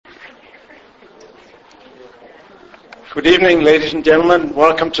Good evening, ladies and gentlemen.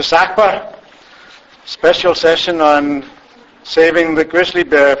 Welcome to SACPA, special session on saving the grizzly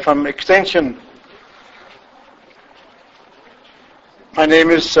bear from extinction. My name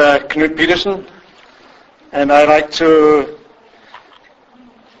is Knut Petersen, and I'd like to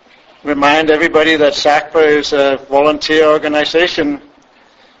remind everybody that SACPA is a volunteer organization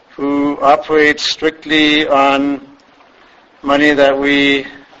who operates strictly on money that we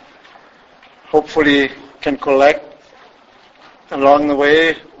hopefully can collect along the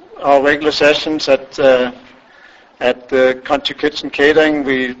way. Our regular sessions at the Country Kitchen Catering,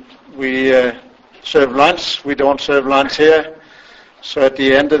 we serve lunch. We don't serve lunch here. So at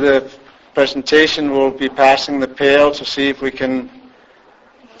the end of the presentation, we'll be passing the pail to see if we can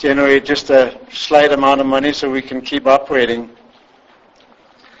generate just a slight amount of money so we can keep operating.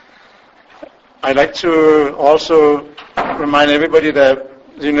 I'd like to also remind everybody that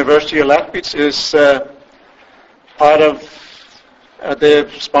the University of Lethbridge is part of they're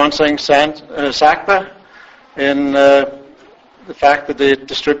sponsoring SACPA in the fact that they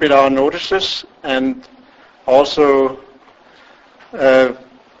distribute our notices and also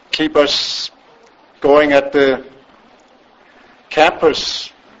keep us going at the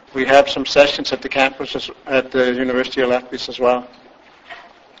campus. We have some sessions at the campus at the University of Lethbridge as well.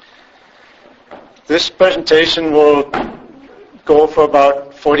 This presentation will go for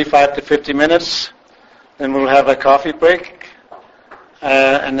about 45 to 50 minutes. Then we'll have a coffee break.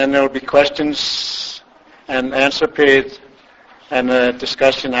 And then there will be questions and answer period and a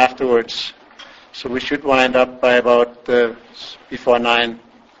discussion afterwards. So we should wind up by about before 9.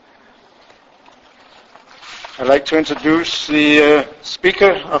 I'd like to introduce the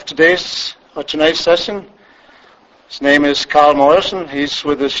speaker of tonight's session. His name is Carl Morrison. He's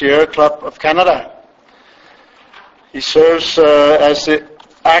with the Sierra Club of Canada. He serves as the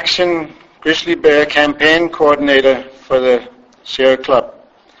Action Grizzly Bear campaign coordinator for the Sierra Club.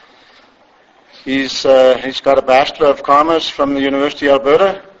 He's got a Bachelor of Commerce from the University of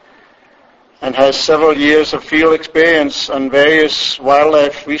Alberta and has several years of field experience on various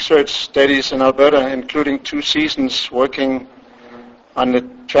wildlife research studies in Alberta, including 2 seasons working on the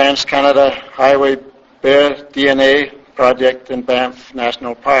Trans-Canada Highway Bear DNA project in Banff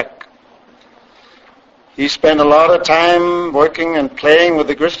National Park. He spent a lot of time working and playing with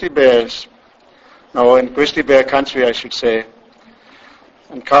the grizzly bears. No, in grizzly bear country, I should say.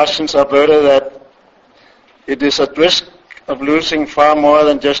 And cautions Alberta that it is at risk of losing far more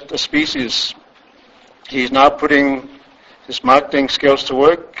than just a species. He's now putting his marketing skills to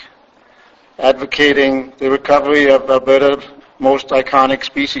work, advocating the recovery of Alberta's most iconic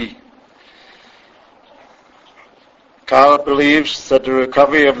species. Carl believes that the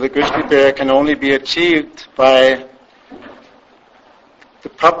recovery of the grizzly bear can only be achieved by the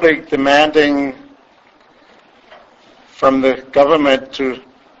public demanding from the government to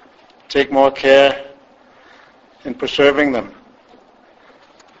take more care in preserving them.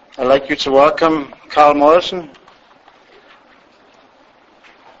 I'd like you to welcome Carl Morrison.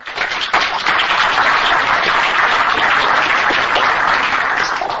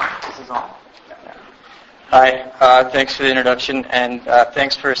 Hi, thanks for the introduction, and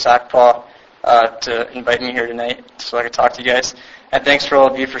thanks for SACPA to invite me here tonight so I could talk to you guys. And thanks for all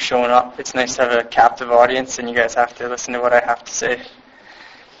of you for showing up. It's nice to have a captive audience, and you guys have to listen to what I have to say.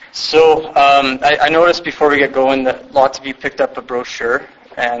 So I noticed before we get going that lots of you picked up a brochure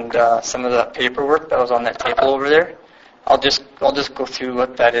and some of the paperwork that was on that table over there. I'll just go through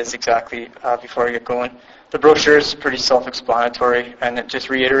what that is exactly before I get going. The brochure is pretty self-explanatory, and it just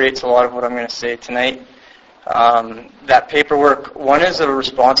reiterates a lot of what I'm going to say tonight. That paperwork, one is a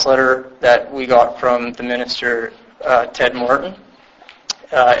response letter that we got from the Minister Ted Morton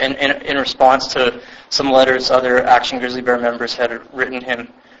in response to some letters other Action Grizzly Bear members had written him.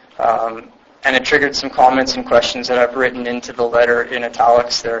 And it triggered some comments and questions that I've written into the letter in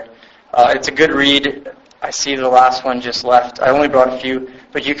italics there. It's a good read. I see the last one just left. I only brought a few,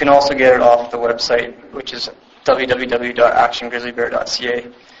 but you can also get it off the website, which is www.actiongrizzlybear.ca.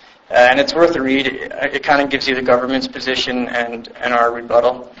 And it's worth a read. It kind of gives you the government's position and our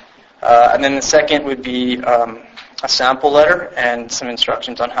rebuttal. And then the second would be a sample letter and some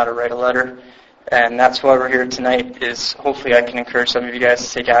instructions on how to write a letter. And that's why we're here tonight, is hopefully I can encourage some of you guys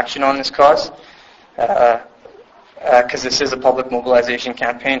to take action on this cause, because this is a public mobilization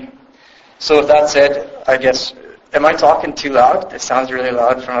campaign. So with that said, I guess, am I talking too loud? It sounds really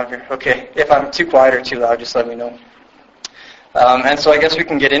loud from up here. Okay, if I'm too quiet or too loud, just let me know. And so I guess we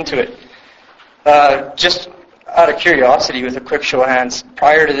can get into it. Just out of curiosity, with a quick show of hands,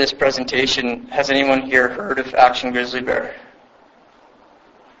 prior to this presentation, has anyone here heard of Action Grizzly Bear?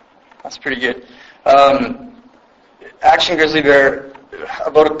 That's pretty good. Action Grizzly Bear,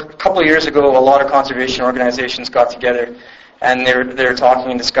 about a couple of years ago, a lot of conservation organizations got together, and they were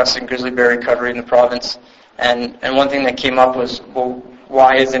talking and discussing grizzly bear recovery in the province. And one thing that came up was, well,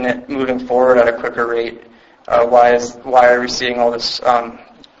 why isn't it moving forward at a quicker rate? Why are we seeing all this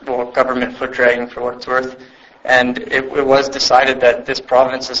government foot dragging, for what it's worth? And it was decided that this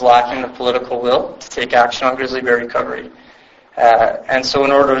province is lacking the political will to take action on grizzly bear recovery. And so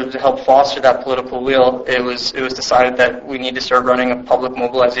in order to help foster that political will, it was decided that we need to start running a public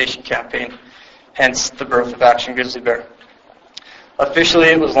mobilization campaign, hence the birth of Action Grizzly Bear. Officially,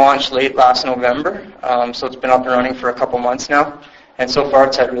 it was launched late last November, so it's been up and running for a couple months now, and so far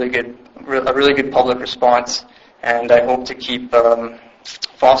it's had a really good public response, and I hope to keep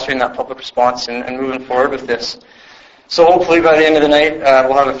fostering that public response and moving forward with this. So hopefully by the end of the night,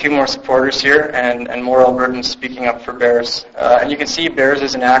 we'll have a few more supporters here and more Albertans speaking up for bears. And you can see bears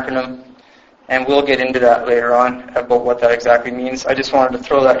is an acronym, and we'll get into that later on about what that exactly means. I just wanted to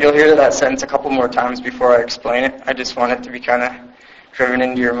throw that. You'll hear that sentence a couple more times before I explain it. I just want it to be kind of driven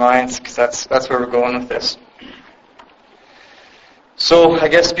into your minds, because that's where we're going with this. So I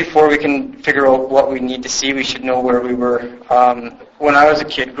guess before we can figure out what we need to see, we should know where we were. When I was a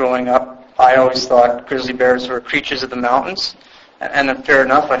kid growing up, I always thought grizzly bears were creatures of the mountains, and fair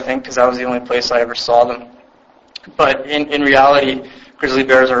enough, I think, because that was the only place I ever saw them. But in reality, grizzly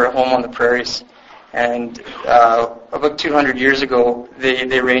bears are at home on the prairies, and about 200 years ago,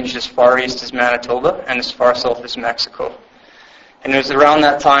 they ranged as far east as Manitoba and as far south as Mexico. And it was around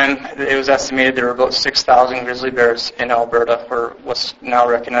that time, it was estimated there were about 6,000 grizzly bears in Alberta, or what's now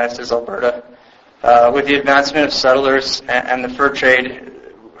recognized as Alberta. With the advancement of settlers and the fur trade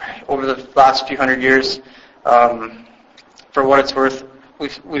over the last few hundred years, for what it's worth,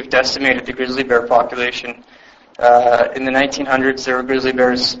 we've decimated the grizzly bear population. In the 1900s, there were grizzly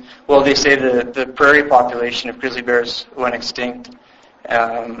bears. Well, they say the prairie population of grizzly bears went extinct,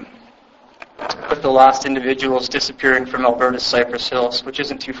 with the last individuals disappearing from Alberta's Cypress Hills, which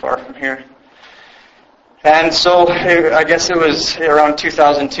isn't too far from here. And so I guess it was around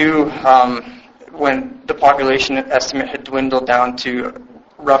 2002 when the population estimate had dwindled down to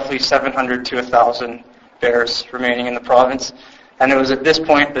roughly 700 to 1,000 bears remaining in the province. And it was at this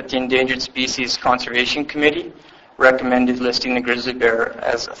point that the Endangered Species Conservation Committee recommended listing the grizzly bear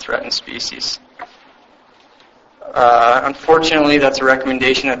as a threatened species. Unfortunately, that's a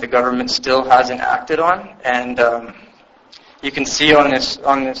recommendation that the government still hasn't acted on, and you can see on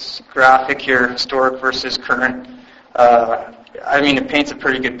this graphic here, historic versus current. It paints a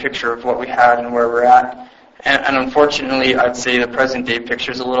pretty good picture of what we had and where we're at. And unfortunately, I'd say the present-day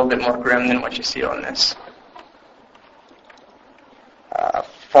picture is a little bit more grim than what you see on this.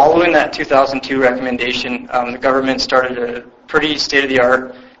 Following that 2002 recommendation, the government started a pretty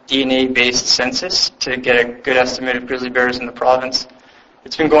state-of-the-art DNA-based census to get a good estimate of grizzly bears in the province.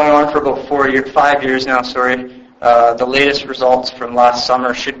 It's been going on for about 5 years now. The latest results from last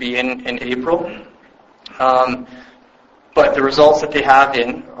summer should be in April. But the results that they have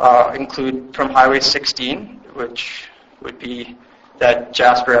include from Highway 16, which would be that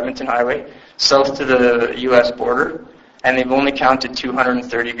Jasper-Edmonton highway, south to the U.S. border, and they've only counted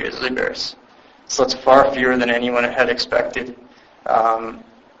 230 grizzly bears. So it's far fewer than anyone had expected.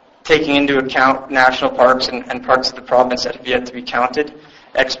 Taking into account national parks and parts of the province that have yet to be counted,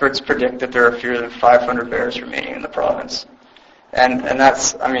 experts predict that there are fewer than 500 bears remaining in the province. And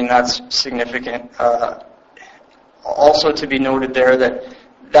that's significant. Also to be noted there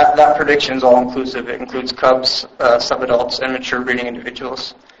that prediction is all-inclusive. It includes cubs, subadults, and mature breeding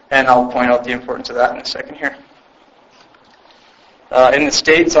individuals. And I'll point out the importance of that in a second here. In the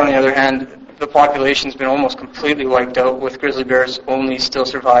States, on the other hand, the population's been almost completely wiped out, with grizzly bears only still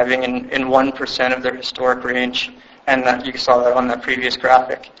surviving in 1% of their historic range, and that you saw that on that previous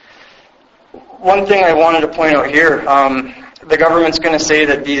graphic. One thing I wanted to point out here, the government's going to say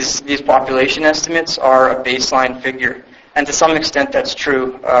that these population estimates are a baseline figure, and to some extent that's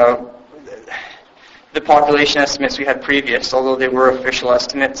true. The population estimates we had previous, although they were official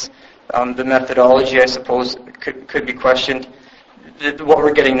estimates, the methodology, I suppose, could be questioned. What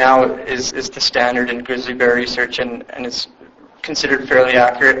we're getting now is the standard in grizzly bear research, and it's considered fairly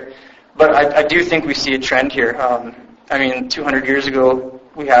accurate. But I do think we see a trend here. 200 years ago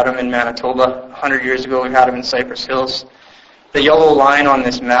we had them in Manitoba. 100 years ago we had them in Cypress Hills. The yellow line on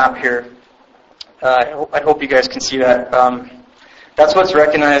this map here, I hope you guys can see that. That's what's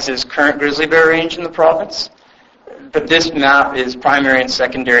recognized as current grizzly bear range in the province. But this map is primary and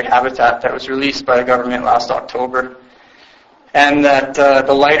secondary habitat that was released by the government last October. And that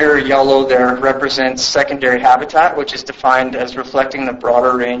the lighter yellow there represents secondary habitat, which is defined as reflecting the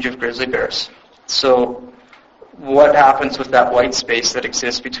broader range of grizzly bears. So what happens with that white space that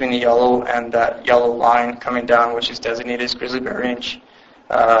exists between the yellow and that yellow line coming down, which is designated as Grizzly Bear Range.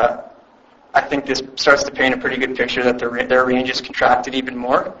 I think this starts to paint a pretty good picture that their range is contracted even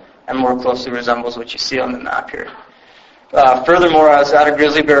more and more closely resembles what you see on the map here. Furthermore, I was at a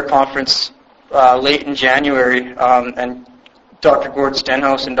Grizzly Bear conference late in January, and Dr. Gord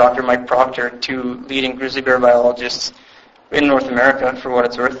Stenhouse and Dr. Mike Proctor, two leading grizzly bear biologists in North America, for what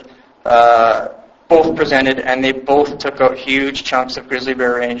it's worth, both presented, and they both took out huge chunks of grizzly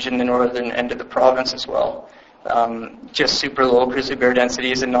bear range in the northern end of the province as well. Just super low grizzly bear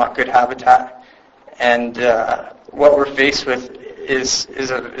densities and not good habitat. And what we're faced with is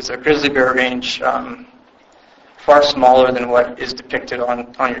a grizzly bear range far smaller than what is depicted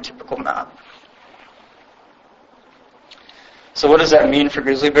on your typical map. So what does that mean for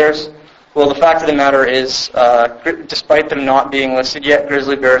grizzly bears? Well, the fact of the matter is, despite them not being listed yet,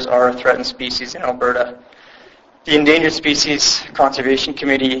 grizzly bears are a threatened species in Alberta. The Endangered Species Conservation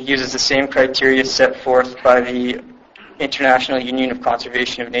Committee uses the same criteria set forth by the International Union of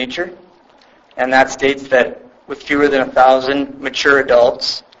Conservation of Nature, and that states that with fewer than 1,000 mature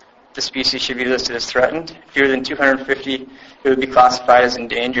adults, the species should be listed as threatened. Fewer than 250, it would be classified as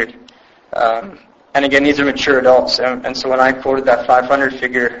endangered. And again, these are mature adults, and so when I quoted that 500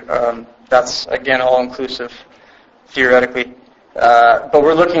 figure, that's, again, all-inclusive, theoretically. But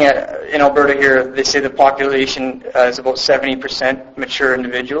we're looking at, in Alberta here, they say the population is about 70% mature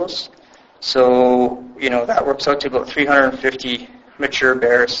individuals. So, that works out to about 350 mature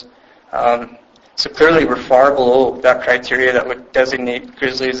bears. So clearly we're far below that criteria that would designate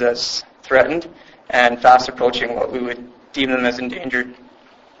grizzlies as threatened and fast approaching what we would deem them as endangered.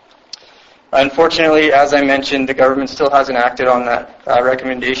 Unfortunately, as I mentioned, the government still hasn't acted on that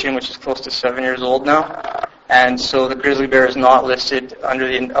recommendation, which is close to 7 years old now. And so the grizzly bear is not listed under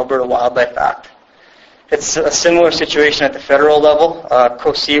the Alberta Wildlife Act. It's a similar situation at the federal level.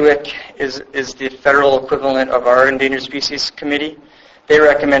 COSEWIC is the federal equivalent of our Endangered Species Committee. They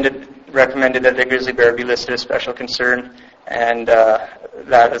recommended that the grizzly bear be listed as special concern, and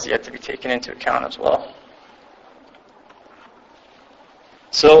that has yet to be taken into account as well.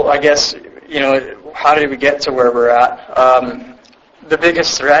 So I guess, how did we get to where we're at? The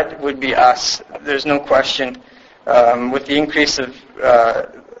biggest threat would be us. There's no question. With the increase of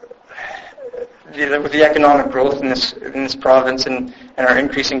with the economic growth in this province and our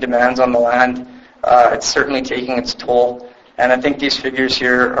increasing demands on the land, it's certainly taking its toll. And I think these figures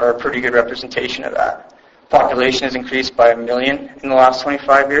here are a pretty good representation of that. Population has increased by 1 million in the last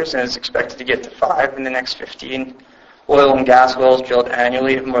 25 years and is expected to get to 5 in the next 15. Oil and gas wells drilled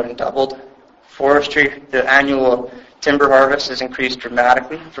annually have more than doubled. Forestry, the annual timber harvest has increased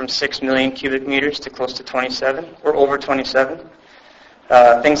dramatically from 6 million cubic meters to close to 27, or over 27.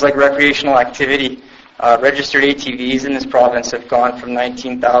 Things like recreational activity, registered ATVs in this province have gone from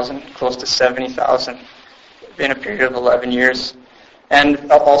 19,000 close to 70,000 in a period of 11 years.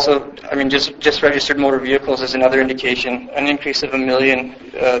 And also, just registered motor vehicles is another indication, an increase of 1 million.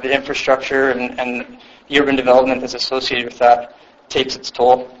 The infrastructure and the urban development that's associated with that takes its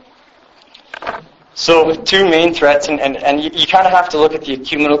toll. So two main threats, and you kind of have to look at the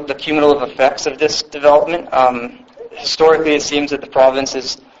cumulative effects of this development. Historically, it seems that the province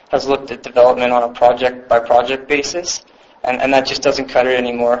has looked at development on a project-by-project basis, and that just doesn't cut it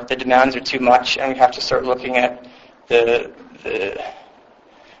anymore. The demands are too much, and we have to start looking at the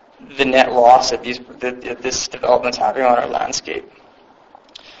net loss that this development's having on our landscape.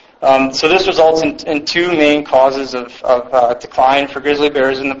 So this results in two main causes of decline for grizzly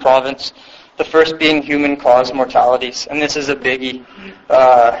bears in the province. The first being human-caused mortalities, and this is a biggie.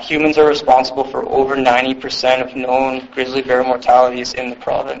 Humans are responsible for over 90% of known grizzly bear mortalities in the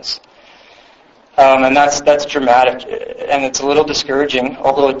province. And that's dramatic, and it's a little discouraging,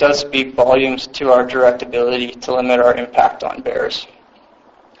 although it does speak volumes to our direct ability to limit our impact on bears.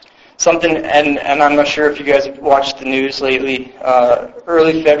 And I'm not sure if you guys have watched the news lately.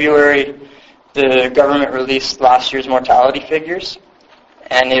 Early February, the government released last year's mortality figures,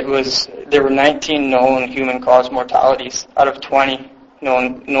 and there were 19 known human-caused mortalities out of 20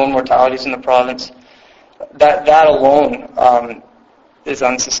 known mortalities in the province. That alone is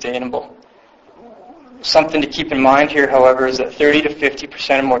unsustainable. Something to keep in mind here, however, is that 30 to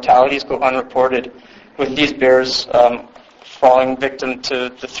 50% of mortalities go unreported, with these bears falling victim to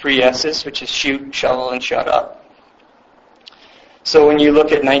the 3 S's, which is shoot, shovel, and shut up. So when you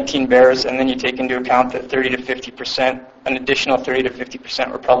look at 19 bears and then you take into account that 30 to 50%, an additional 30 to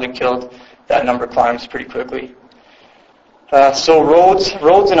 50% were probably killed, that number climbs pretty quickly. So roads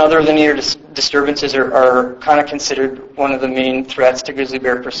and other linear disturbances are kind of considered one of the main threats to grizzly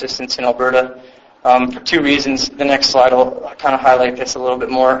bear persistence in Alberta. for two reasons. The next slide will kind of highlight this a little bit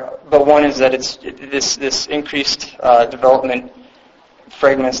more. But one is that this increased development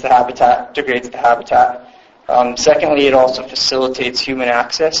fragments the habitat, degrades the habitat. Secondly, it also facilitates human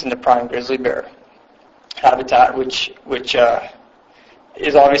access into prime grizzly bear habitat, which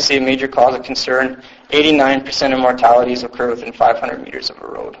is obviously a major cause of concern. 89% of mortalities occur within 500 meters of a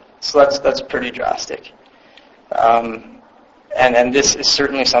road. So that's pretty drastic. And this is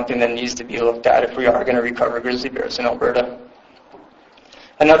certainly something that needs to be looked at if we are going to recover grizzly bears in Alberta.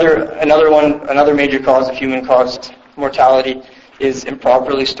 Another major cause of human-caused mortality is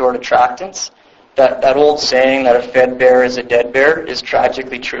improperly stored attractants. That old saying that a fed bear is a dead bear is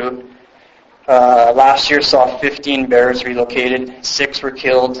tragically true. Last year saw 15 bears relocated, 6 were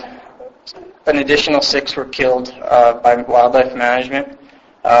killed, an additional 6 were killed by wildlife management,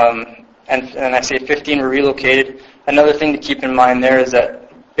 and I say 15 were relocated. Another thing to keep in mind there is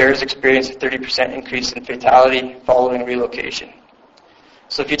that bears experience a 30% increase in fatality following relocation.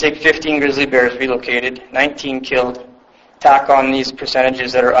 So if you take 15 grizzly bears relocated, 19 killed, tack on these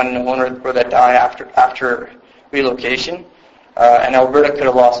percentages that are unknown or that die after relocation, and Alberta could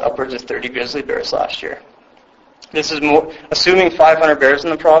have lost upwards of 30 grizzly bears last year. This is more, assuming 500 bears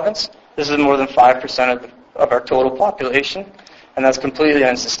in the province, this is more than 5% of our total population, and that's completely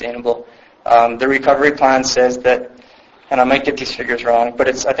unsustainable. The recovery plan says that, and I might get these figures wrong, but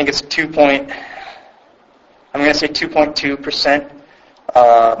I think it's 2.2%.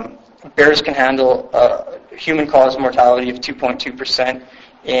 Bears can handle human-caused mortality of 2.2%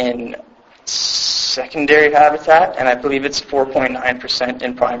 in secondary habitat, and I believe it's 4.9%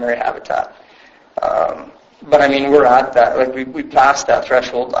 in primary habitat. But I mean, we're at that. Like we passed that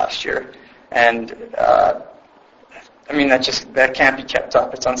threshold last year, and I mean that can't be kept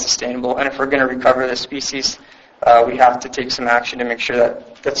up. It's unsustainable. And if we're going to recover the species, we have to take some action to make sure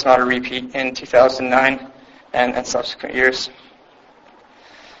that that's not a repeat in 2009 and subsequent years.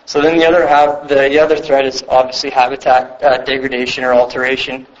 So then the other threat is obviously habitat degradation or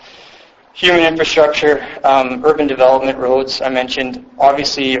alteration. Human infrastructure, urban development, roads, I mentioned,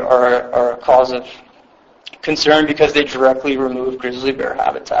 obviously are a cause of concern because they directly remove grizzly bear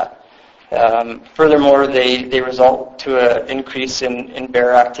habitat. Furthermore, they result to an increase in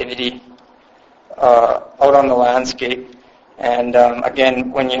bear activity out on the landscape. And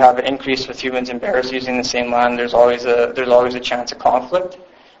again, when you have an increase with humans and bears using the same land, there's always a chance of conflict.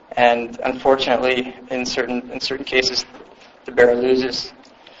 And unfortunately, in certain cases, the bear loses.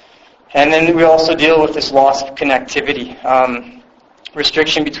 And then we also deal with this loss of connectivity.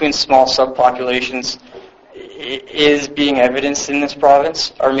 Restriction between small subpopulations is being evidenced in this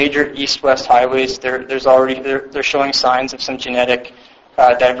province. Our major east-west highways, they're showing signs of some genetic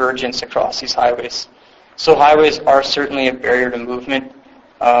divergence across these highways. So highways are certainly a barrier to movement.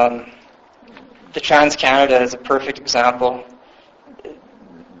 The Trans-Canada is a perfect example.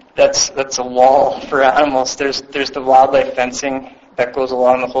 That's a wall for animals. There's the wildlife fencing that goes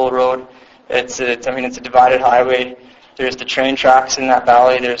along the whole road. It's a divided highway. There's the train tracks in that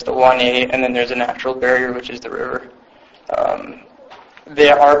valley. There's the 1A, and then there's a natural barrier, which is the river. They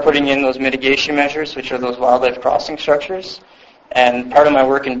are putting in those mitigation measures, which are those wildlife crossing structures. And part of my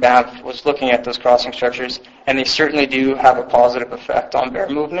work in Banff was looking at those crossing structures, and they certainly do have a positive effect on bear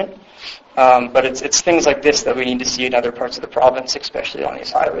movement. But it's things like this that we need to see in other parts of the province, especially on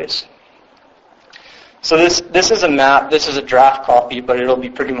these highways. So this is a map. This is a draft copy, but it'll be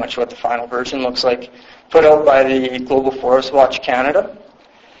pretty much what the final version looks like, put out by the Global Forest Watch Canada.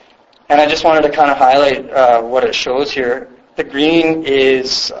 And I just wanted to kind of highlight what it shows here. The green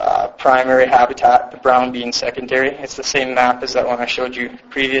is primary habitat, the brown being secondary. It's the same map as that one I showed you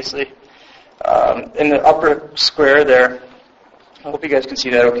previously. In the upper square there, I hope you guys can see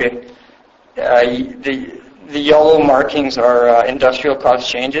that okay. The yellow markings are industrial caused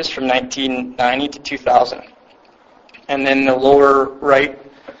changes from 1990 to 2000. And then the lower right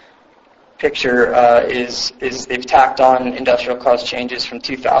picture is they've tacked on industrial caused changes from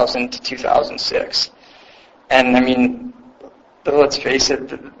 2000 to 2006. And I mean, let's face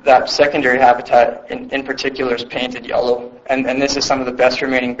it, that secondary habitat in particular is painted yellow. And this is some of the best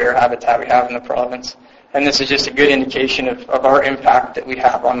remaining bear habitat we have in the province. And this is just a good indication of our impact that we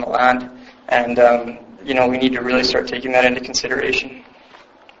have on the land. And, we need to really start taking that into consideration.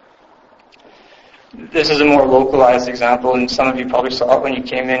 This is a more localized example, and some of you probably saw it when you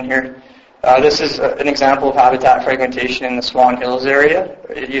came in here. This is an example of habitat fragmentation in the Swan Hills area.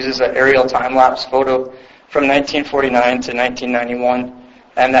 It uses an aerial time-lapse photo from 1949 to 1991,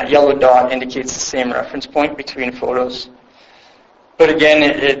 and that yellow dot indicates the same reference point between photos. But again,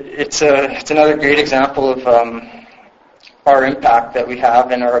 it's another great example of our impact that we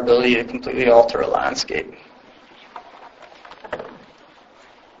have and our ability to completely alter a landscape.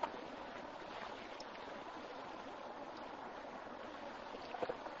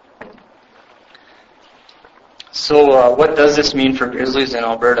 So what does this mean for grizzlies in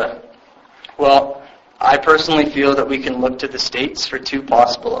Alberta? Well, I personally feel that we can look to the states for two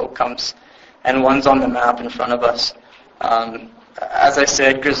possible outcomes, and one's on the map in front of us. As I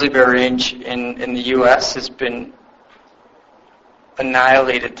said, grizzly bear range in the U.S. has been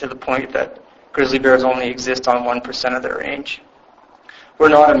annihilated to the point that grizzly bears only exist on 1% of their range. We're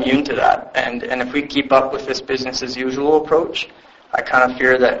not immune to that, and if we keep up with this business as usual approach, I kind of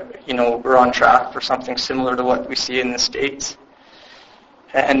fear that we're on track for something similar to what we see in the States.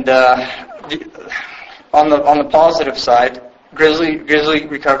 And on the positive side, grizzly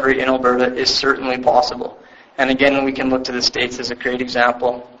recovery in Alberta is certainly possible. And again, we can look to the States as a great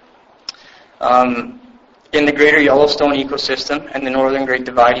example. In the Greater Yellowstone ecosystem and the Northern Great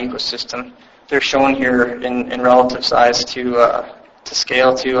Divide ecosystem, they're shown here in relative size to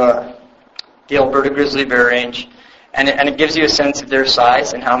scale to the Alberta grizzly bear range. And it gives you a sense of their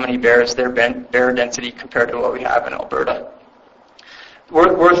size and how many bears, their bear density compared to what we have in Alberta.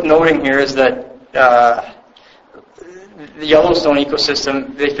 Worth noting here is that the Yellowstone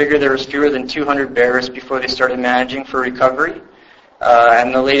ecosystem, they figured there was fewer than 200 bears before they started managing for recovery,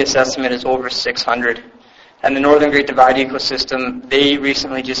 and the latest estimate is over 600. And the Northern Great Divide ecosystem, they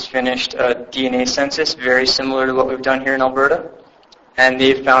recently just finished a DNA census, very similar to what we've done here in Alberta, and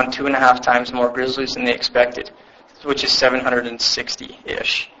they've found 2.5 times more grizzlies than they expected, which is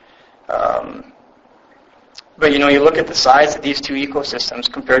 760-ish. But you look at the size of these two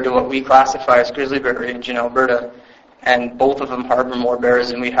ecosystems compared to what we classify as grizzly bear range in Alberta, and both of them harbor more bears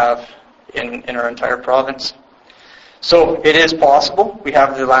than we have in our entire province. So it is possible. We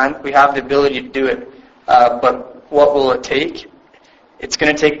have the land, we have the ability to do it. But what will it take? It's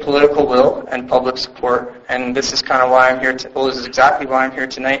going to take political will and public support, and this is kind of why I'm here. This is exactly why I'm here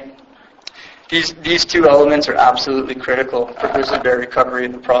tonight. These two elements are absolutely critical for grizzly bear recovery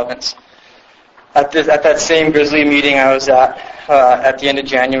in the province. At that same grizzly meeting I was at the end of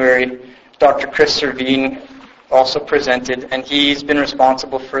January, Dr. Chris Servine also presented, and he's been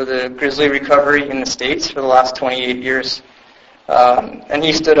responsible for the grizzly recovery in the States for the last 28 years. And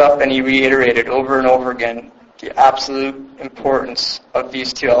he stood up and he reiterated over and over again the absolute importance of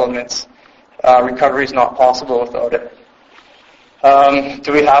these two elements. Recovery is not possible without it.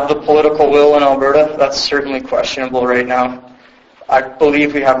 Do we have the political will in Alberta? That's certainly questionable right now. I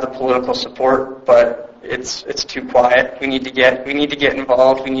believe we have the political support, but it's too quiet. We need to get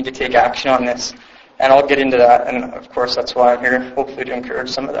involved. We need to take action on this, and I'll get into that. And of course, that's why I'm here, hopefully to encourage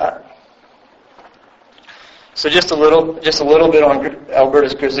some of that. So just a little bit on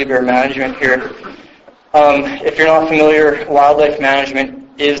Alberta's grizzly bear management here. If you're not familiar, wildlife management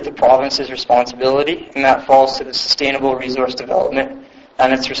is the province's responsibility, and that falls to the Sustainable Resource Development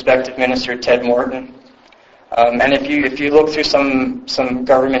and its respective minister, Ted Morton. And if you look through some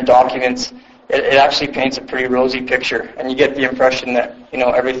government documents, it actually paints a pretty rosy picture, and you get the impression that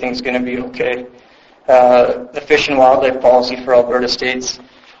everything's going to be okay. The Fish and Wildlife Policy for Alberta states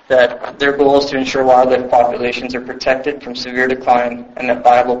that their goal is to ensure wildlife populations are protected from severe decline and that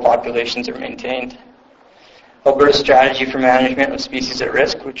viable populations are maintained. Alberta's strategy for management of species at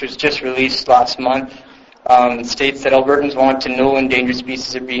risk, which was just released last month, states that Albertans want to know endangered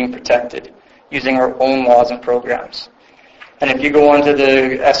species are being protected using our own laws and programs. And if you go onto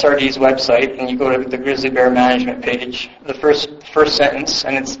the SRD's website and you go to the grizzly bear management page, the first sentence,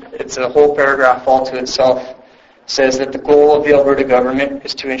 and it's a whole paragraph all to itself, says that the goal of the Alberta government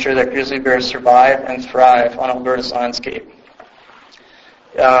is to ensure that grizzly bears survive and thrive on Alberta's landscape.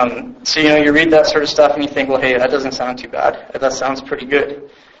 So you read that sort of stuff and you think, well, hey, that doesn't sound too bad. That sounds pretty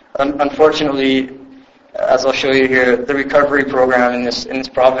good. Unfortunately, as I'll show you here, the recovery program in this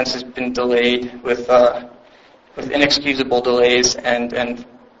province has been delayed with inexcusable delays and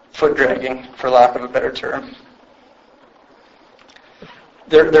foot dragging, for lack of a better term.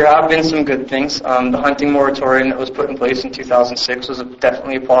 There have been some good things. The hunting moratorium that was put in place in 2006 was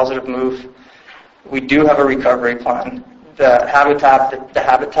definitely a positive move. We do have a recovery plan. The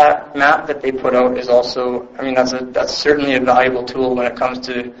habitat map that they put out is also, that's certainly a valuable tool when it comes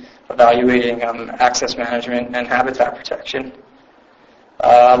to evaluating access management and habitat protection.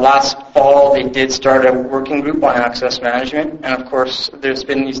 Last fall, they did start a working group on access management, and of course, there's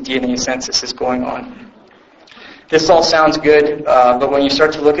been these DNA censuses going on. This all sounds good, but when you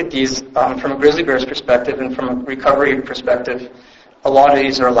start to look at these from a grizzly bear's perspective and from a recovery perspective, a lot of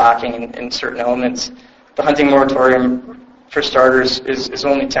these are lacking in certain elements. The hunting moratorium, for starters, is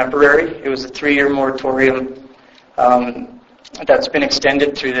only temporary. It was a 3-year moratorium that's been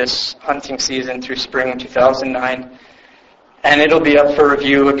extended through this hunting season through spring 2009. And it'll be up for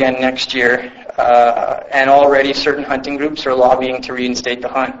review again next year. And already certain hunting groups are lobbying to reinstate the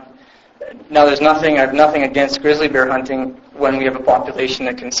hunt. Now, I have nothing against grizzly bear hunting when we have a population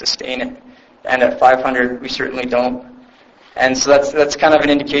that can sustain it. And at 500, we certainly don't. And so that's kind of an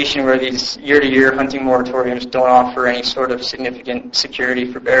indication where these year-to-year hunting moratoriums don't offer any sort of significant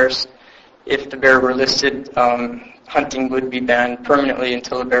security for bears. If the bear were listed, hunting would be banned permanently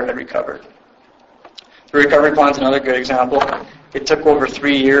until the bear had recovered. The recovery plan is another good example. It took over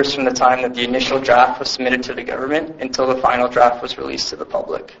 3 years from the time that the initial draft was submitted to the government until the final draft was released to the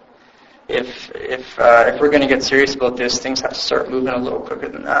public. If we're going to get serious about this, things have to start moving a little quicker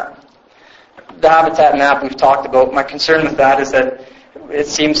than that. The habitat map we've talked about, my concern with that is that it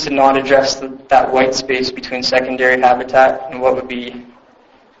seems to not address that white space between secondary habitat and what would be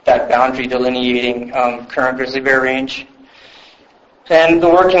that boundary delineating current grizzly bear range. And the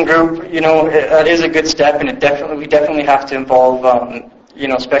working group, that is a good step, and we definitely have to involve,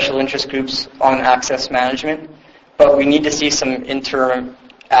 special interest groups on access management. But we need to see some interim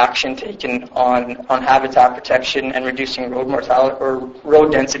action taken on habitat protection and reducing road mortality or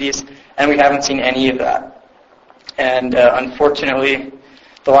road densities, and we haven't seen any of that. And unfortunately,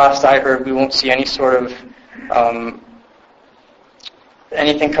 the last I heard, we won't see any sort of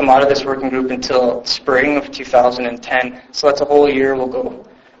anything come out of this working group until spring of 2010. So that's a whole year we'll go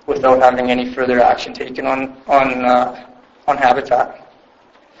without having any further action taken on habitat.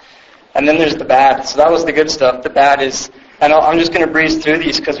 And then there's the bad. So that was the good stuff. The bad is, and I'm just going to breeze through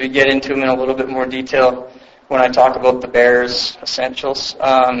these because we get into them in a little bit more detail when I talk about the bears essentials.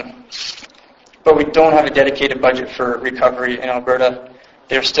 But we don't have a dedicated budget for recovery in Alberta.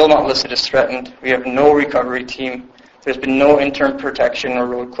 They're still not listed as threatened. We have no recovery team. There's been no interim protection or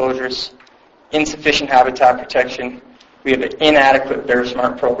road closures, insufficient habitat protection. We have an inadequate Bear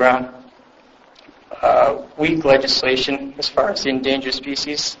Smart program, weak legislation as far as the endangered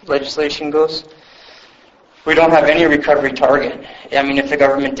species legislation goes. We don't have any recovery target. I mean, if the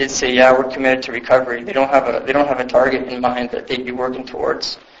government did say, yeah, we're committed to recovery, they don't have a target in mind that they'd be working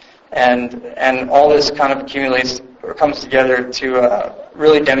towards. And all this kind of accumulates or comes together to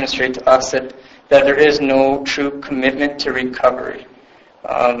really demonstrate to us that there is no true commitment to recovery.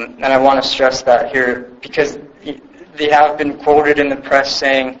 And I want to stress that here because they have been quoted in the press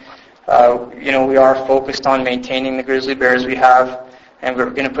saying, we are focused on maintaining the grizzly bears we have, and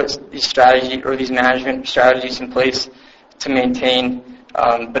we're going to put these management strategies in place to maintain.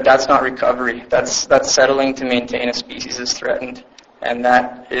 But that's not recovery. That's settling to maintain a species as threatened, and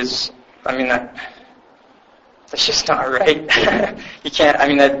that's just not right. You can't.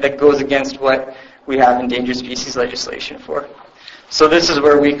 That goes against what we have endangered species legislation for. So this is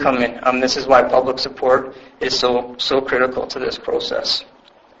where we come in. This is why public support is so critical to this process.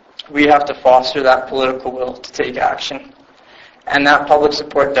 We have to foster that political will to take action, and that public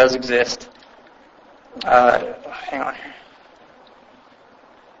support does exist. Hang on here.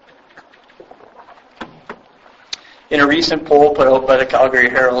 In a recent poll put out by the Calgary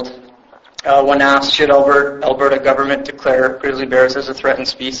Herald, when asked, should Alberta government declare grizzly bears as a threatened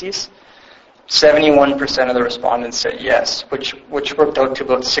species, 71% of the respondents said yes, which worked out to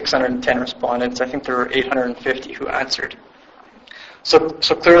about 610 respondents. I think there were 850 who answered. So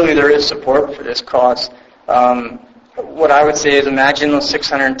clearly there is support for this cause. What I would say is imagine those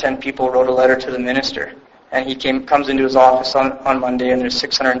 610 people wrote a letter to the minister, and he comes into his office on Monday, and there's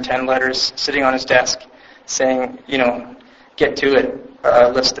 610 letters sitting on his desk saying, get to it,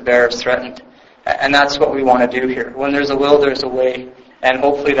 list the bears threatened. And that's what we want to do here. When there's a will, there's a way, and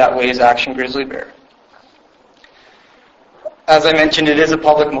hopefully that way is Action Grizzly Bear. As I mentioned, it is a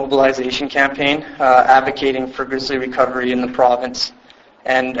public mobilization campaign advocating for grizzly recovery in the province.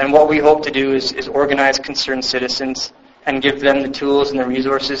 And what we hope to do is organize concerned citizens and give them the tools and the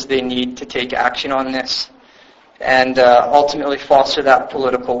resources they need to take action on this, and ultimately foster that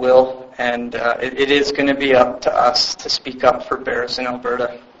political will. And it is going to be up to us to speak up for bears in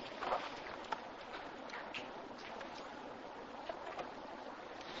Alberta.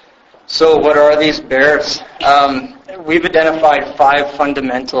 So what are these bears? We've identified 5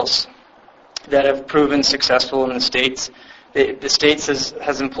 fundamentals that have proven successful in the States. The States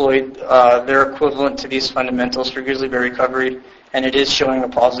has employed their equivalent to these fundamentals for grizzly bear recovery, and it is showing a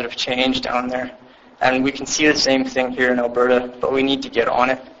positive change down there. And we can see the same thing here in Alberta, but we need to get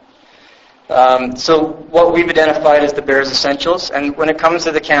on it. So what we've identified is the Bears Essentials, and when it comes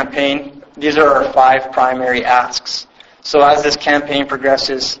to the campaign, these are our 5 primary asks. So as this campaign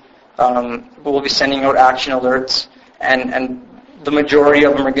progresses, we'll be sending out action alerts, and the majority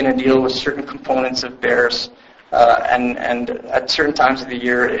of them are going to deal with certain components of bears. and at certain times of the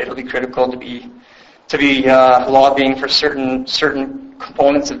year, it'll be critical to be lobbying for certain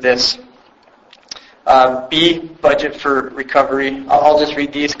components of this. B, budget for recovery. I'll just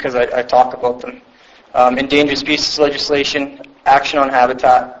read these because I talk about them. Endangered species legislation, action on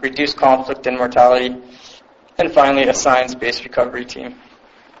habitat, reduce conflict and mortality, and finally a science-based recovery team.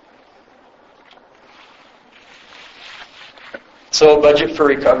 So budget for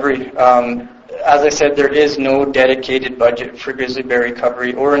recovery. As I said, there is no dedicated budget for grizzly bear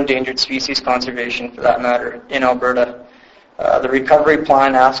recovery or endangered species conservation, for that matter, in Alberta. The recovery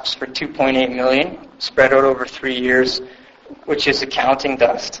plan asks for $2.8 million, spread out over 3 years, which is accounting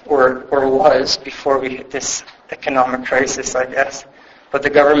dust, or was before we hit this economic crisis, I guess. But the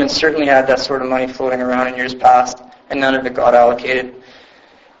government certainly had that sort of money floating around in years past, and none of it got allocated.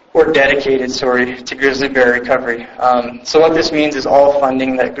 Or dedicated, to grizzly bear recovery. So what this means is all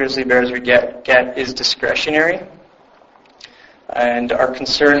funding that grizzly bears get is discretionary. And our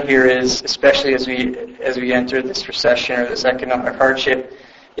concern here is, especially as we enter this recession or this economic hardship,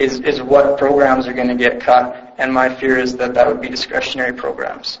 is what programs are going to get cut. And my fear is that would be discretionary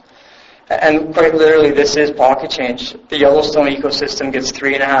programs. And quite literally, this is pocket change. The Yellowstone ecosystem gets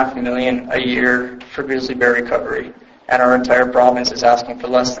 $3.5 million a year for grizzly bear recovery. And our entire province is asking for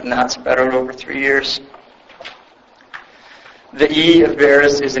less than that, spread out over 3 years. The E of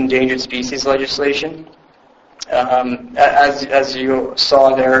bears is endangered species legislation. As you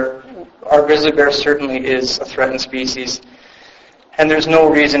saw there, our grizzly bear certainly is a threatened species, and there's no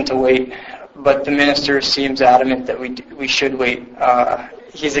reason to wait. But the minister seems adamant that we should wait.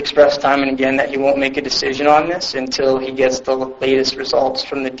 He's expressed time and again that he won't make a decision on this until he gets the latest results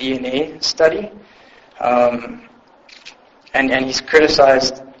from the DNA study. And he's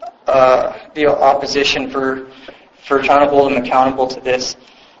criticized the opposition for trying to hold him accountable to this.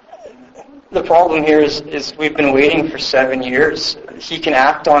 The problem here is we've been waiting for 7 years. He can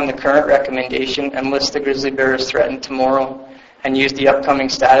act on the current recommendation and list the grizzly bear as threatened tomorrow and use the upcoming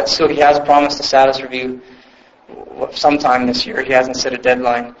status. So he has promised a status review sometime this year. He hasn't set a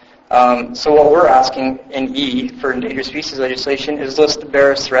deadline. So what we're asking in E for endangered species legislation is list the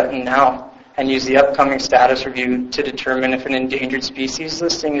bear as threatened now and use the upcoming status review to determine if an endangered species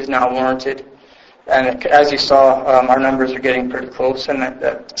listing is now warranted. And as you saw, our numbers are getting pretty close, and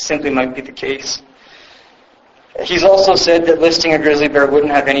that simply might be the case. He's also said that listing a grizzly bear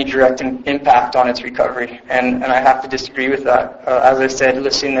wouldn't have any direct impact on its recovery, and I have to disagree with that. As I said,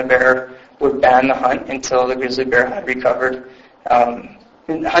 listing the bear would ban the hunt until the grizzly bear had recovered.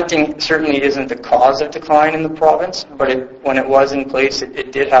 Hunting certainly isn't the cause of decline in the province, but when it was in place,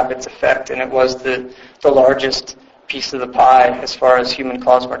 it did have its effect, and it was the largest piece of the pie as far as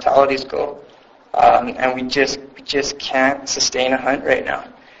human-caused mortalities go. And we just can't sustain a hunt right now.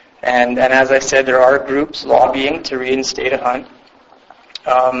 And as I said, there are groups lobbying to reinstate a hunt,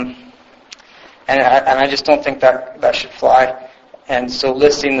 and I just don't think that should fly. And so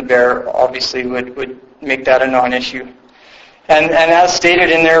listing the bear obviously would make that a non-issue. And as stated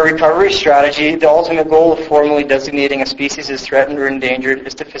in their recovery strategy, the ultimate goal of formally designating a species as threatened or endangered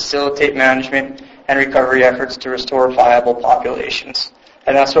is to facilitate management and recovery efforts to restore viable populations.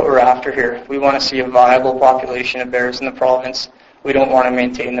 And that's what we're after here. We want to see a viable population of bears in the province. We don't want to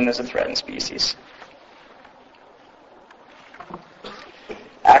maintain them as a threatened species.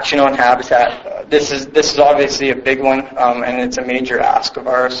 Action on habitat. This is obviously a big one, and it's a major ask of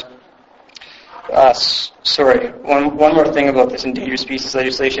ours. One more thing about this endangered species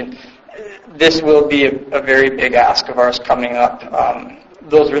legislation. This will be a very big ask of ours coming up.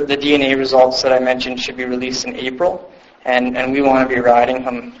 The DNA results that I mentioned should be released in April, and we want to be riding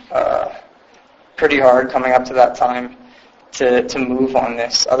them pretty hard coming up to that time to move on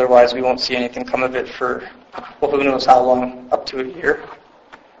this. Otherwise, we won't see anything come of it for, well, who knows how long, up to a year.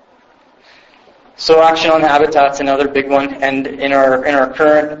 So action on habitat's another big one, and in our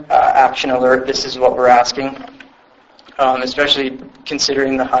current action alert, this is what we're asking, especially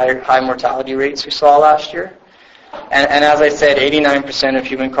considering the high mortality rates we saw last year. And as I said, 89% of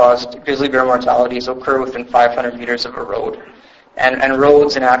human-caused grizzly bear mortalities occur within 500 meters of a road. And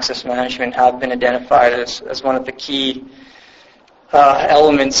roads and access management have been identified as one of the key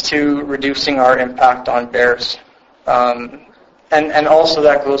elements to reducing our impact on bears. And also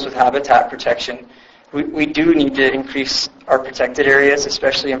that goes with habitat protection. We do need to increase our protected areas,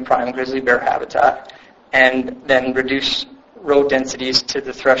 especially in prime grizzly bear habitat, and then reduce road densities to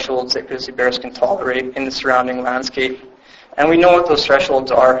the thresholds that grizzly bears can tolerate in the surrounding landscape. And we know what those thresholds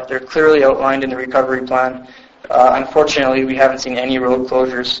are. They're clearly outlined in the recovery plan. Unfortunately, we haven't seen any road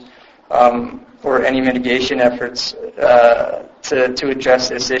closures or any mitigation efforts to address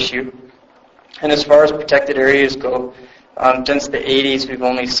this issue. And as far as protected areas go, since the 80s, we've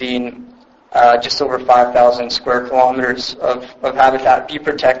only seen just over 5,000 square kilometers of habitat be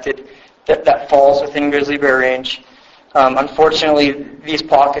protected that falls within grizzly bear range. Unfortunately, these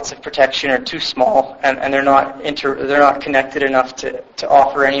pockets of protection are too small, and they're not connected enough to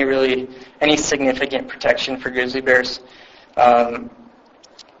offer any significant protection for grizzly bears.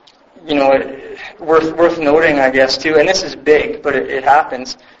 Worth noting, I guess, too, and this is big, but it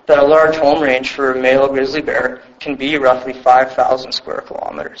happens, that a large home range for a male grizzly bear can be roughly 5,000 square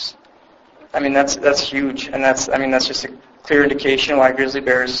kilometers. I mean, that's huge, and that's just a clear indication why grizzly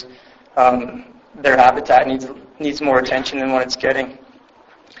bears, their habitat needs more attention than what it's getting.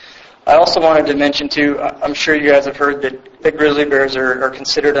 I also wanted to mention, too, I'm sure you guys have heard that grizzly bears are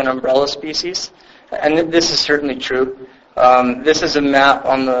considered an umbrella species, and this is certainly true. This is a map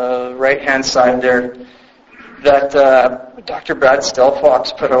on the right-hand side there that Dr. Brad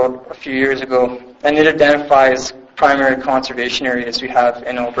Stelfox put out a few years ago, and it identifies primary conservation areas we have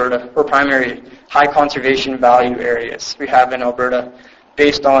in Alberta, or primary high conservation value areas we have in Alberta,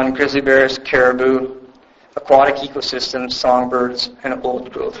 based on grizzly bears, caribou, aquatic ecosystems, songbirds, and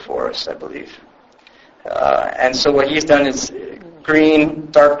old-growth forests, I believe. And so what he's done is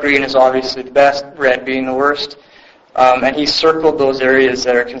dark green is obviously the best, red being the worst. And he's circled those areas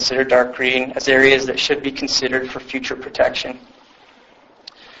that are considered dark green as areas that should be considered for future protection.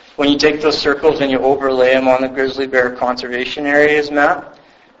 When you take those circles and you overlay them on the grizzly bear conservation areas map,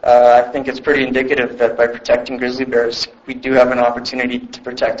 I think it's pretty indicative that by protecting grizzly bears, we do have an opportunity to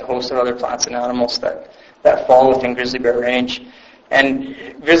protect a host of other plants and animals that fall within grizzly bear range. And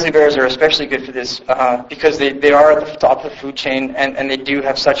grizzly bears are especially good for this because they are at the top of the food chain, and they do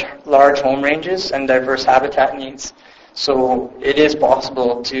have such large home ranges and diverse habitat needs. So it is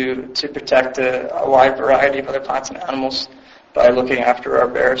possible to protect a wide variety of other plants and animals by looking after our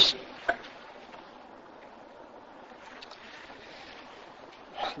bears.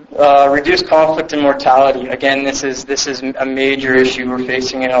 Reduce conflict and mortality. Again, this is a major issue we're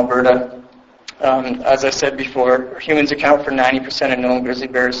facing in Alberta. As I said before, humans account for 90% of known grizzly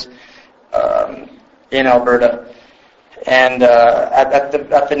bears in Alberta. And at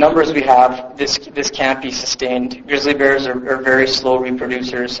the numbers we have, this can't be sustained. Grizzly bears are very slow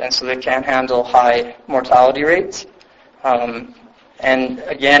reproducers, and so they can't handle high mortality rates. And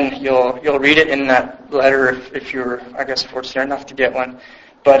again, you'll read it in that letter if you're, I guess, fortunate enough to get one.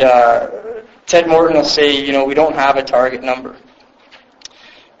 But Ted Morton will say, we don't have a target number.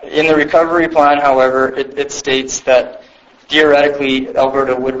 In the recovery plan, however, it states that theoretically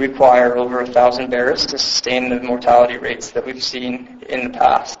Alberta would require over 1,000 bears to sustain the mortality rates that we've seen in the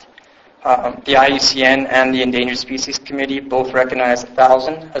past. The IUCN and the Endangered Species Committee both recognize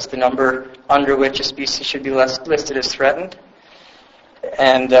 1,000 as the number under which a species should be listed as threatened.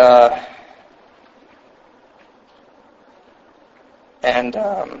 And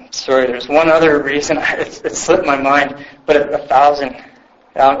sorry, there's one other reason, it slipped my mind, but 1,000...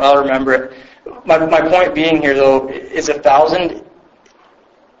 I'll remember it. My point being here, though, is 1,000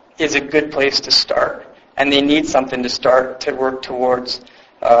 is a good place to start, and they need something to start to work towards.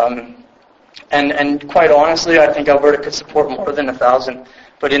 And quite honestly, I think Alberta could support more than 1,000.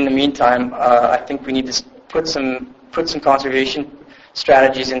 But in the meantime, I think we need to put some conservation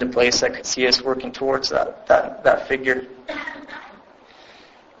strategies into place that could see us working towards that figure.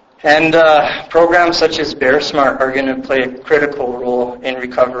 And programs such as Bear Smart are going to play a critical role in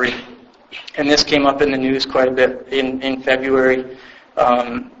recovery. And this came up in the news quite a bit in February.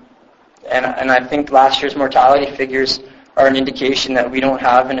 And I think last year's mortality figures are an indication that we don't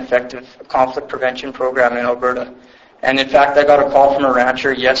have an effective conflict prevention program in Alberta. And in fact, I got a call from a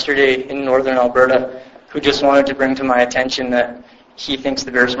rancher yesterday in northern Alberta who just wanted to bring to my attention that he thinks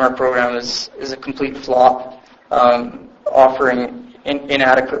the Bear Smart program is a complete flop, offering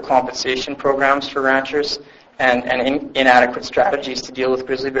inadequate compensation programs for ranchers and inadequate strategies to deal with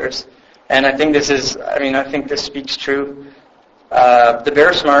grizzly bears. And I think I think this speaks true. The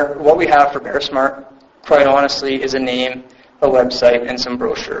Bear Smart, what we have for Bear Smart, quite honestly, is a name, a website, and some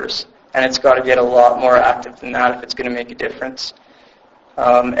brochures. And it's got to get a lot more active than that if it's going to make a difference.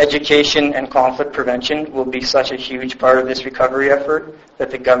 Education and conflict prevention will be such a huge part of this recovery effort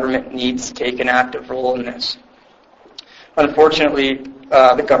that the government needs to take an active role in this. Unfortunately,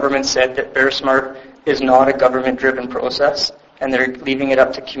 the government said that Bear Smart is not a government-driven process, and they're leaving it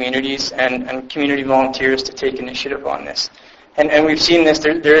up to communities and community volunteers to take initiative on this. And we've seen this.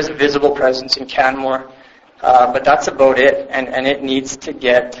 There is a visible presence in Canmore, but that's about it, and it needs to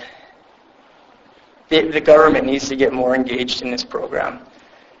get... The government needs to get more engaged in this program.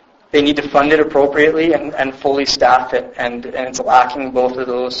 They need to fund it appropriately and fully staff it, and it's lacking both of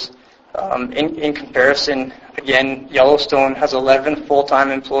those. In comparison, again, Yellowstone has 11 full-time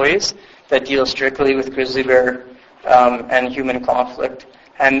employees that deal strictly with grizzly bear and human conflict.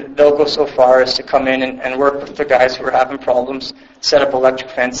 And they'll go so far as to come in and work with the guys who are having problems, set up electric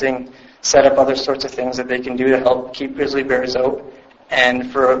fencing, set up other sorts of things that they can do to help keep grizzly bears out.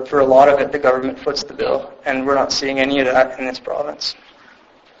 And for a lot of it, the government foots the bill. And we're not seeing any of that in this province.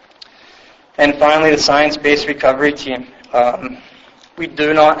 And finally, the science-based recovery team. We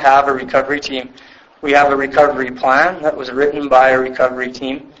do not have a recovery team. We have a recovery plan that was written by a recovery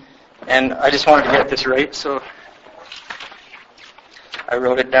team. And I just wanted to get this right, so I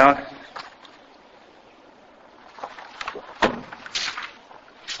wrote it down.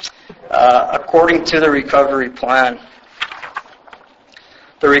 According to the recovery plan,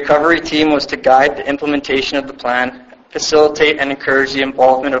 the recovery team was to guide the implementation of the plan, facilitate and encourage the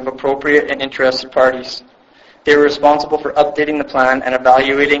involvement of appropriate and interested parties. They were responsible for updating the plan and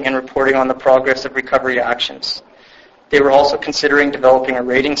evaluating and reporting on the progress of recovery actions. They were also considering developing a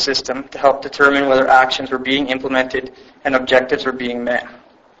rating system to help determine whether actions were being implemented and objectives were being met.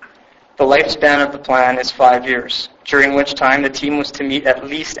 The lifespan of the plan is 5 years, during which time the team was to meet at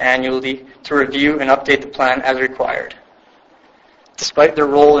least annually to review and update the plan as required. Despite their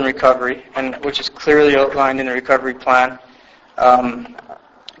role in recovery, and which is clearly outlined in the recovery plan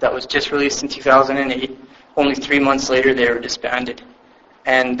that was just released in 2008, only 3 months later they were disbanded.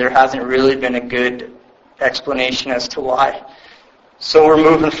 And there hasn't really been a good explanation as to why. So we're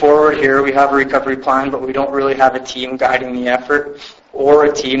moving forward here. We have a recovery plan, but we don't really have a team guiding the effort, or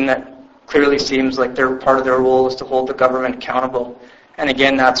a team that clearly seems like their part of their role is to hold the government accountable. And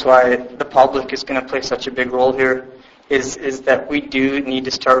again, that's why the public is going to play such a big role here, is that we do need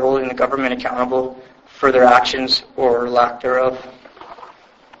to start holding the government accountable for their actions or lack thereof.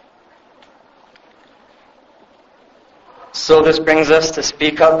 So this brings us to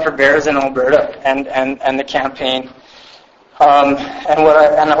Speak Up for Bears in Alberta and the campaign.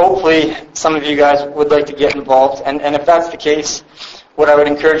 And hopefully some of you guys would like to get involved. And if that's the case, what I would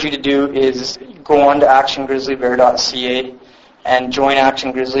encourage you to do is go on to actiongrizzlybear.ca and join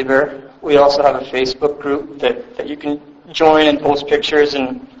Action Grizzly Bear. We also have a Facebook group that you can join and post pictures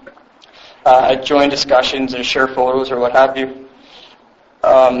and join discussions and share photos or what have you.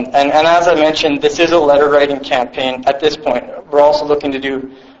 And as I mentioned, this is a letter writing campaign at this point. We're also looking to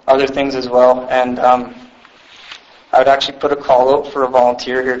do other things as well. And I would actually put a call out for a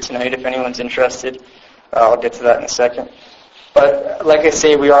volunteer here tonight if anyone's interested. I'll get to that in a second. But like I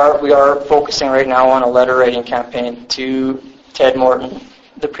say, we are focusing right now on a letter writing campaign to Ted Morton,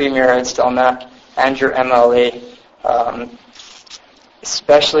 the Premier at Stelmach, and your MLA,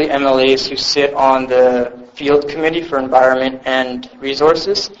 especially MLAs who sit on the Field Committee for Environment and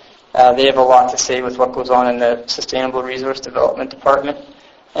Resources. They have a lot to say with what goes on in the Sustainable Resource Development Department.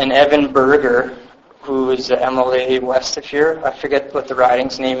 And Evan Berger, who is the MLA west of here, I forget what the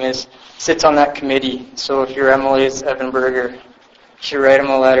riding's name is, sits on that committee. So if your MLA is Evan Berger, you should write him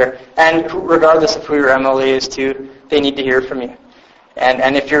a letter. And regardless of who your MLA is too, they need to hear from you.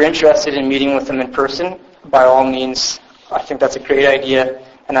 And if you're interested in meeting with them in person, by all means, I think that's a great idea,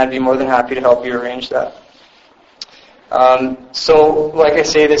 and I'd be more than happy to help you arrange that. So, like I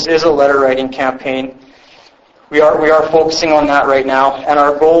say, this is a letter writing campaign. We are focusing on that right now, and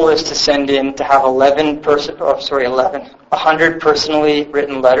our goal is to send in to have 100 personally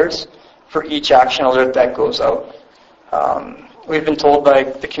written letters for each action alert that goes out. We've been told by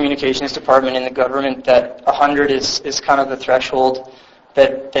the communications department in the government that 100 is kind of the threshold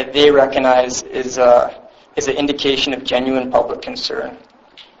that they recognize is an indication of genuine public concern.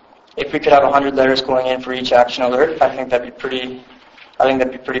 If we could have 100 letters going in for each action alert, I think that'd be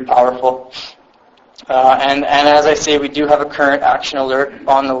pretty powerful. And as I say, we do have a current action alert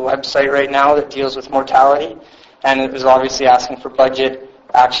on the website right now that deals with mortality, and it was obviously asking for budget,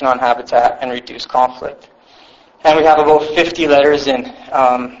 action on habitat, and reduce conflict. And we have about 50 letters in,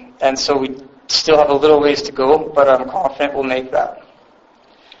 and so we still have a little ways to go, but I'm confident we'll make that.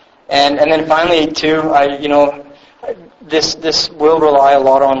 And then finally, too, this will rely a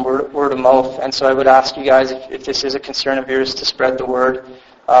lot on word of mouth, and so I would ask you guys, if this is a concern of yours, to spread the word.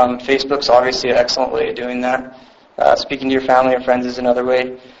 Facebook's obviously an excellent way of doing that. Speaking to your family and friends is another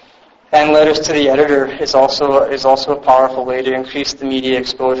way. And letters to the editor is also a powerful way to increase the media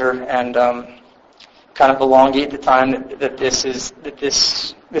exposure and kind of elongate the time that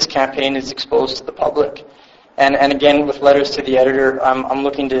this campaign is exposed to the public. And again, with letters to the editor, I'm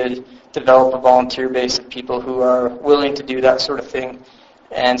looking to develop a volunteer base of people who are willing to do that sort of thing,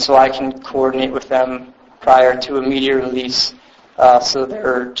 and so I can coordinate with them prior to a media release, so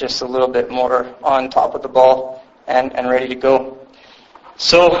they're just a little bit more on top of the ball and ready to go.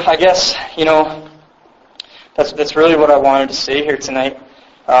 So I guess, that's really what I wanted to say here tonight.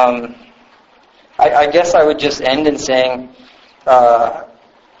 I guess I would just end in saying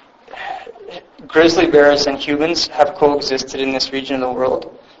grizzly bears and humans have coexisted in this region of the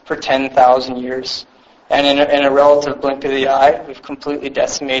world for 10,000 years. And in a relative blink of the eye, we've completely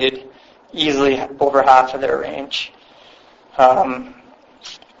decimated easily over half of their range.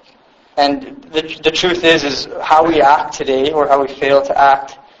 And the truth is how we act today, or how we fail to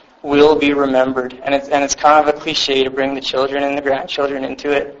act, will be remembered. And it's kind of a cliche to bring the children and the grandchildren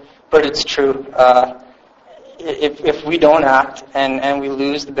into it, but it's true. If we don't act and we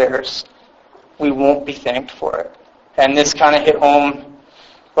lose the bears, we won't be thanked for it. And this kind of hit home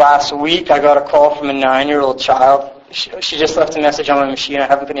last week. I got a call from a 9-year-old child. She just left a message on my machine. I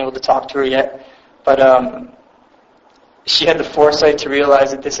haven't been able to talk to her yet, but she had the foresight to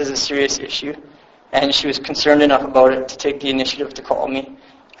realize that this is a serious issue, and she was concerned enough about it to take the initiative to call me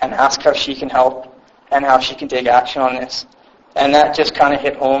and ask how she can help and how she can take action on this. And that just kind of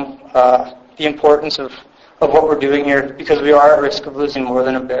hit home the importance of what we're doing here, because we are at risk of losing more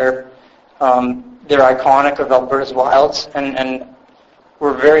than a bear. They're iconic of Alberta's wilds, and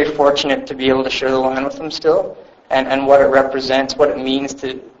we're very fortunate to be able to share the land with them still, and what it represents, what it means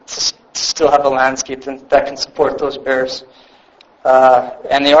to still have a landscape that can support those bears.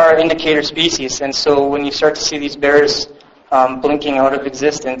 And they are indicator species, and so when you start to see these bears blinking out of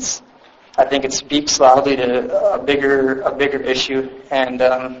existence, I think it speaks loudly to a bigger issue, and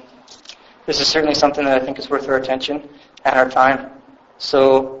this is certainly something that I think is worth our attention and our time.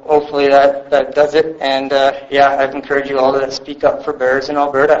 So hopefully that does it, and I'd encourage you all to speak up for bears in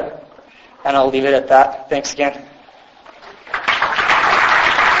Alberta, and I'll leave it at that. Thanks again.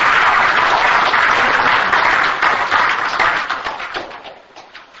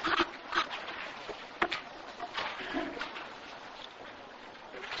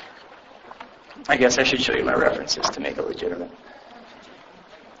 I guess I should show you my references to make it legitimate.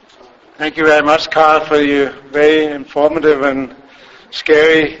 Thank you very much, Carl, for your very informative and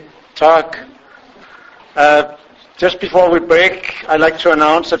scary talk. Just before we break, I'd like to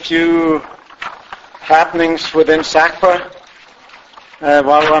announce a few happenings within SACPA.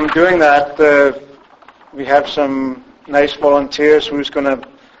 While I'm doing that, we have some nice volunteers who's going to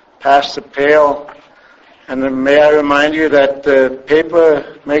pass the pail. And then may I remind you that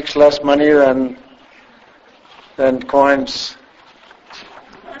paper makes less money than coins.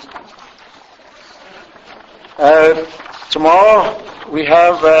 Tomorrow we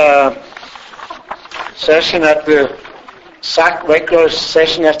have a session at the regular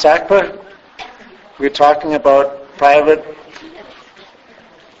session at SACPA. We're talking about private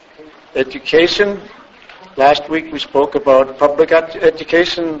education. Last week we spoke about public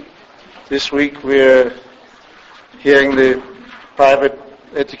education. This week we're hearing the private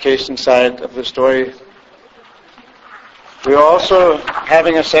education side of the story. We're also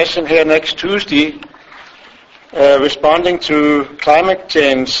having a session here next Tuesday responding to climate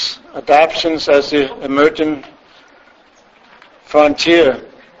change, adaptations as the emerging frontier.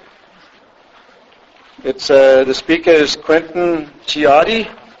 It's the speaker is Quentin Chiotti.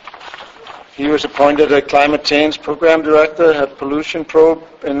 He was appointed a climate change program director at Pollution Probe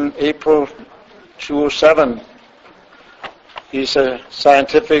in April 2007. He's a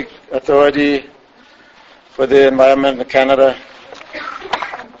scientific authority for the environment in Canada,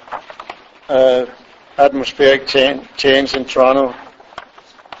 atmospheric change in Toronto.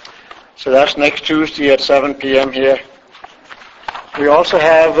 So that's next Tuesday at 7 p.m. here. We also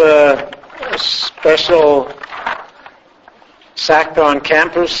have a special SACPA on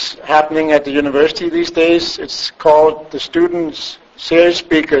campus happening at the university these days. It's called the Students Series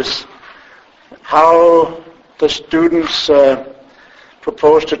Speakers. How the students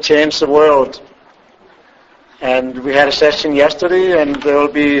propose to change the world. And we had a session yesterday, and there will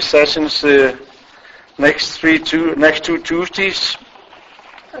be sessions next two Tuesdays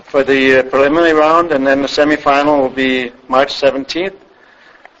for the preliminary round, and then the semi-final will be March 17th,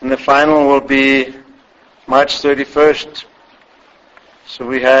 and the final will be March 31st. So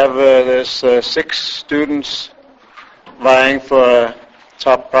we have there's 6 students vying for a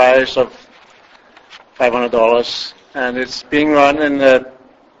top prize of $500, and it's being run in the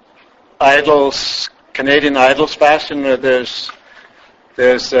Canadian Idols fashion, where there's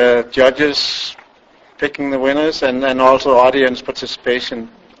judges picking the winners and also audience participation.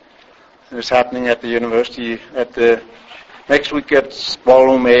 And it's happening at the university next week at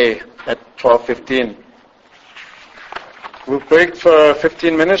Ballroom A at 12:15. We'll break for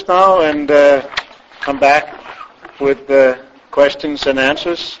 15 minutes now and come back with questions and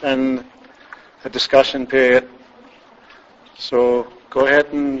answers and a discussion period. So go ahead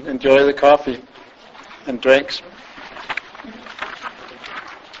and enjoy the coffee and drinks.